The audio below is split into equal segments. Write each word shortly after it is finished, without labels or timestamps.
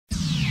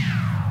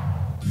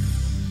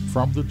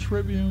From the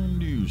Tribune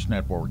News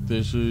Network,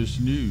 this is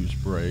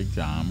Newsbreak.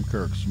 I'm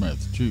Kirk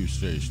Smith.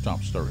 Tuesday's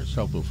top stories.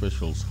 Health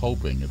officials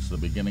hoping it's the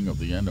beginning of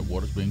the end of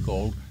what is being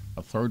called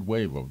a third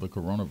wave of the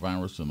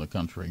coronavirus in the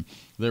country.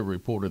 They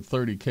reported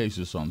 30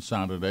 cases on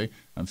Saturday,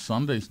 and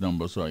Sunday's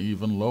numbers are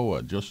even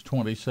lower. Just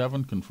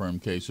 27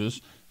 confirmed cases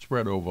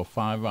spread over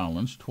 5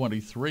 islands,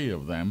 23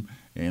 of them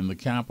in the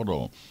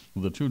capital.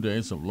 The 2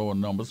 days of lower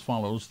numbers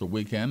follows the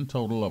weekend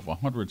total of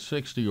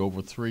 160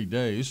 over 3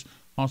 days.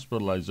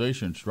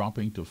 Hospitalizations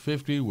dropping to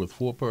 50 with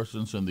 4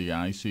 persons in the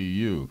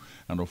ICU.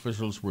 And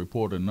officials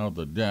report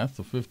another death,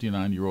 a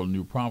 59-year-old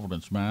New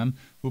Providence man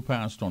who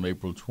passed on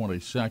April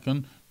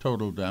 22nd.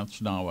 Total deaths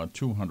now at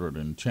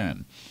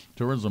 210.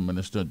 Tourism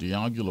Minister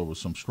Diaghilev with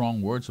some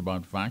strong words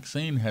about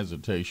vaccine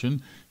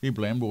hesitation. He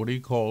blamed what he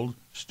called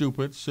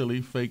stupid,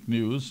 silly fake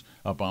news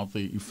about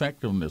the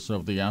effectiveness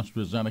of the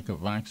AstraZeneca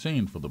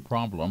vaccine for the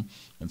problem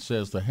and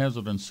says the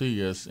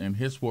hesitancy is, in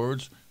his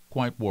words,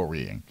 quite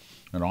worrying.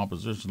 And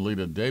opposition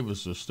leader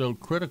Davis is still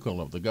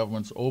critical of the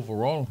government's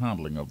overall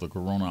handling of the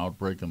corona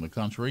outbreak in the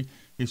country.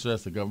 He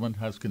says the government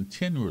has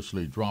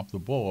continuously dropped the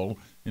ball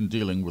in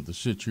dealing with the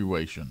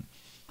situation.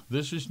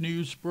 This is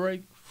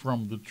Newsbreak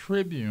from the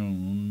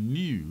Tribune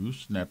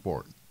News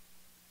Network.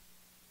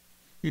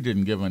 He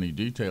didn't give any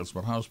details,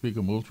 but House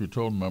Speaker Moultrie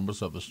told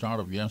members at the start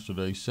of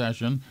yesterday's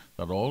session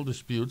that all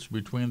disputes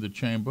between the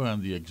chamber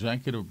and the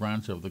executive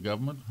branch of the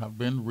government have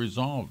been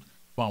resolved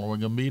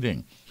following a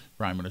meeting.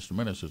 Prime Minister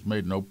Minnis has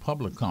made no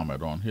public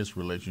comment on his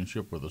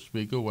relationship with the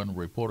Speaker. When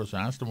reporters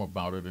asked him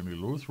about it in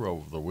Eleuthera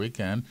over the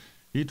weekend,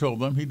 he told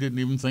them he didn't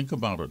even think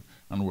about it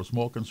and was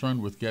more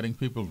concerned with getting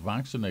people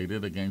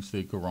vaccinated against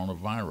the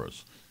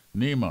coronavirus.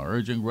 NEMA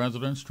urging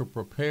residents to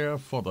prepare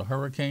for the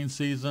hurricane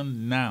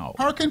season now.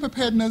 Hurricane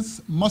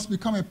preparedness must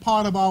become a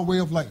part of our way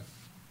of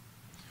life.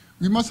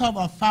 We must have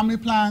our family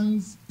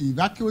plans,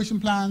 evacuation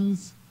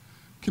plans,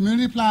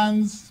 community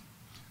plans,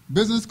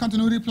 business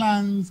continuity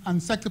plans,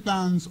 and sector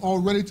plans all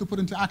ready to put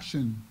into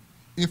action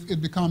if it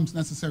becomes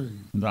necessary.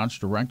 Dodge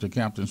Director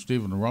Captain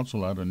Stephen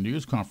Russell at a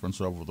news conference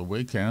over the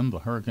weekend. The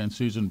hurricane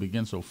season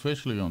begins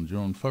officially on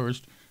June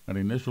 1st, and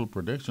initial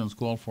predictions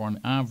call for an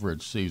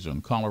average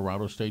season.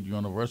 Colorado State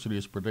University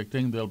is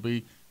predicting there'll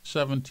be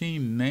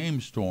 17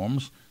 named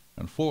storms,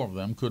 and 4 of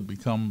them could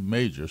become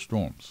major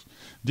storms.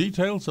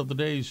 Details of the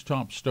day's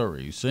top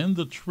stories in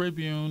the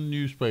Tribune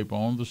newspaper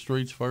on the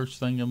streets first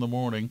thing in the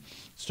morning.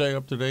 Stay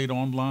up to date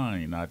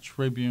online at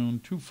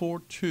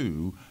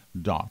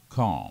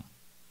Tribune242.com.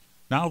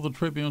 Now the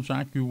Tribune's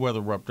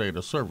AccuWeather update,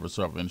 a service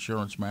of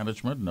Insurance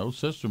Management. No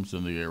systems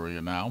in the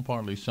area now.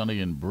 Partly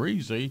sunny and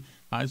breezy.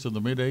 Highs in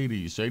the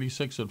mid-80s.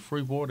 86 at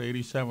Freeport,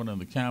 87 in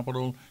the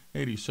capital,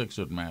 86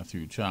 at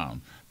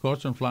Matthewtown.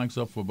 Caution flags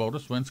up for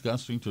boaters. Winds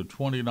gusting to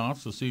 20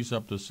 knots. The sea's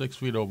up to 6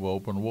 feet over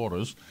open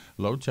waters.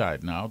 Low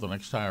tide now. The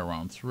next high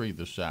around 3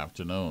 this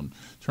afternoon.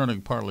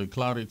 Turning partly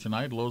cloudy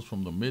tonight. Lows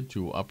from the mid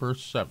to upper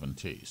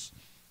 70s.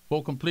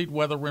 For complete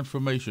weather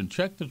information,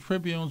 check the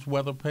Tribune's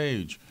weather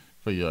page.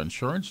 For your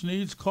insurance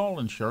needs, call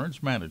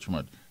Insurance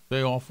Management.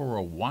 They offer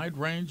a wide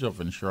range of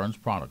insurance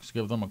products.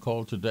 Give them a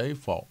call today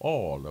for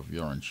all of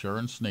your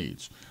insurance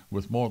needs.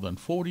 With more than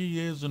 40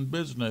 years in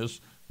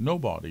business,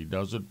 nobody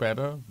does it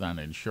better than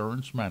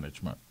Insurance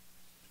Management.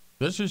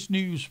 This is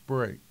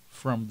Newsbreak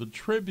from the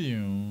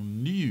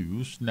Tribune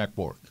News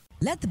Network.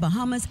 Let the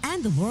Bahamas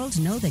and the world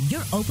know that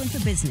you're open for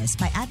business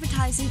by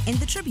advertising in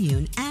the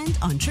Tribune and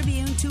on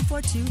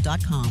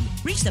Tribune242.com.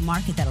 Reach the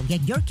market that'll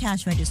get your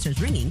cash registers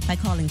ringing by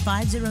calling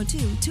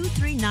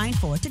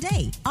 502-2394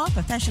 today. Our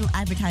professional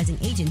advertising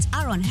agents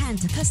are on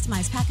hand to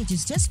customize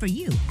packages just for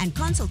you, and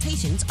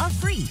consultations are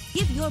free.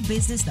 Give your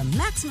business the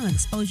maximum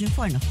exposure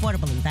for an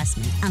affordable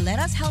investment, and let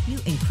us help you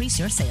increase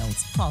your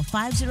sales. Call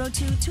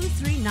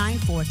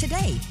 502-2394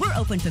 today. We're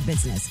open for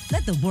business.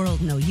 Let the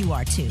world know you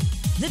are too.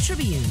 The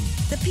Tribune,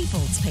 the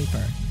People's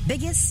Paper,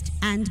 biggest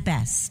and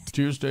best.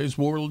 Tuesday's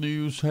world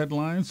news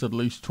headlines. At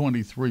least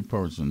 23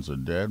 persons are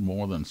dead,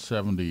 more than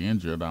 70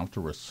 injured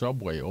after a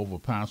subway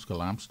overpass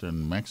collapsed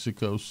in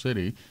Mexico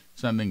City,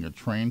 sending a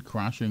train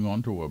crashing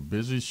onto a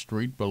busy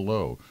street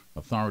below.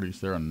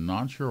 Authorities there are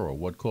not sure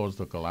what caused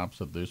the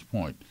collapse at this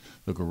point.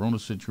 The corona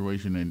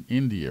situation in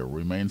India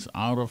remains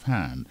out of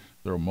hand.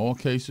 There are more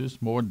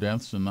cases, more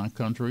deaths in that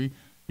country,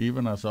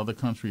 even as other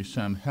countries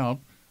send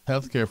help.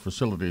 Healthcare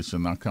facilities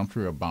in that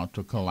country are about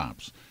to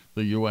collapse.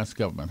 The U.S.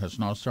 government has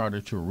now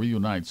started to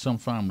reunite some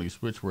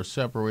families which were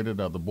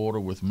separated at the border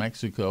with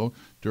Mexico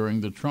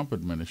during the Trump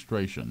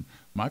administration.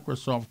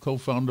 Microsoft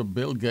co-founder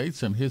Bill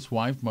Gates and his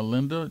wife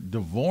Melinda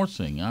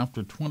divorcing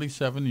after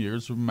 27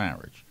 years of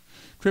marriage.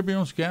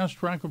 Tribune's gas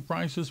tracker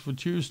prices for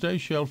Tuesday: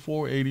 Shell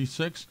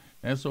 $4.86,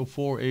 Esso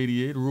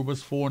 $4.88,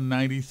 Rubis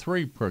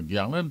 $4.93 per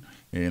gallon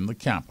in the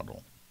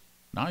capital.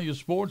 Now your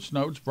sports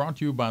notes brought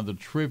to you by the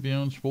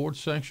Tribune Sports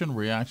Section.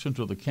 Reaction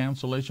to the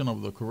cancellation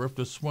of the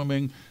Carifta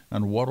Swimming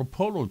and Water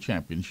Polo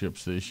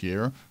Championships this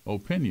year.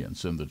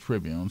 Opinions in the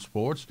Tribune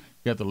Sports.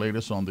 Get the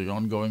latest on the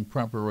ongoing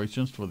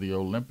preparations for the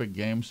Olympic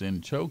Games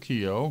in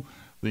Tokyo.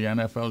 The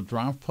NFL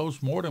Draft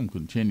Postmortem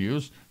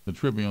continues. The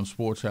Tribune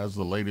Sports has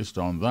the latest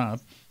on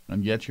that.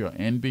 And get your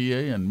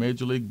NBA and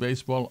Major League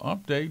Baseball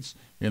updates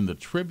in the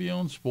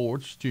Tribune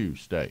Sports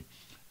Tuesday.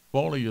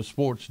 For all of your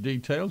sports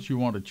details, you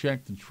want to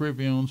check the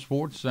Tribune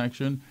Sports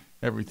section.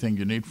 Everything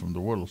you need from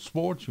the world of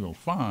sports you'll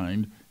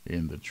find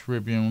in the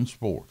Tribune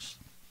Sports.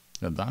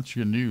 And that's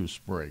your news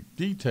break.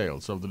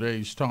 Details of the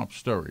day's top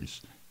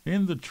stories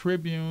in the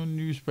Tribune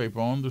newspaper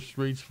on the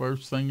streets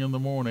first thing in the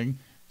morning.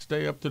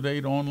 Stay up to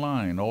date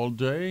online all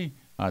day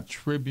at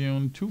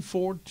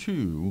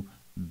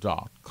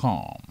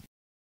Tribune242.com.